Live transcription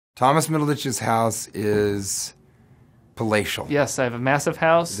Thomas Middleditch's house is palatial. Yes, I have a massive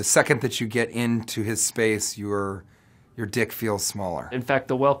house. The second that you get into his space, your dick feels smaller. In fact,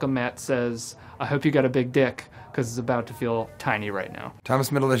 the welcome mat says, I hope you got a big dick, because it's about to feel tiny right now. Thomas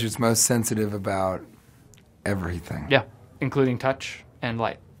Middleditch is most sensitive about everything. Yeah, including touch and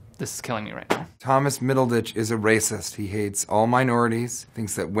light. This is killing me right now. Thomas Middleditch is a racist. He hates all minorities,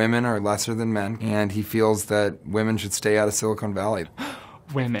 thinks that women are lesser than men, and he feels that women should stay out of Silicon Valley.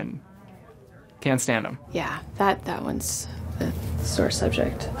 Women. Can't stand them. Yeah, that one's a sore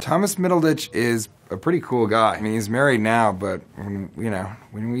subject. Thomas Middleditch is a pretty cool guy. I mean, he's married now, but when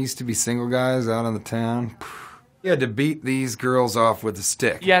we used to be single guys out on the town, he had to beat these girls off with a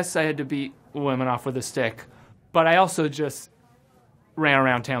stick. Yes, I had to beat women off with a stick, but I also just ran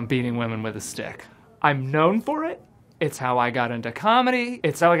around town beating women with a stick. I'm known for it. It's how I got into comedy.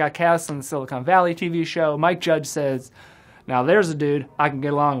 It's how I got cast on the Silicon Valley TV show. Mike Judge says, now there's a dude I can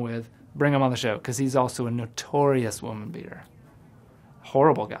get along with. Bring him on the show, because he's also a notorious woman beater.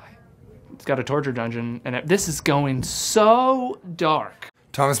 Horrible guy. He's got a torture dungeon, and this is going so dark.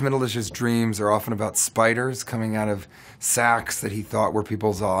 Thomas Middleditch's dreams are often about spiders coming out of sacks that he thought were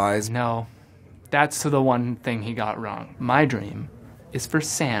people's eyes. No, that's the one thing he got wrong. My dream is for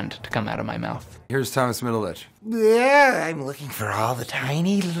sand to come out of my mouth. Here's Thomas Middleditch. Yeah, I'm looking for all the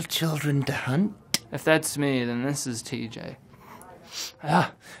tiny little children to hunt. If that's me, then this is TJ.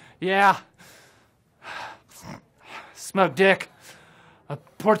 Yeah. Smoked dick. I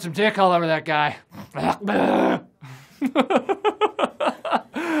poured some dick all over that guy.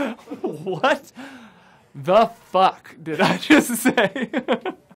 What the fuck did I just say?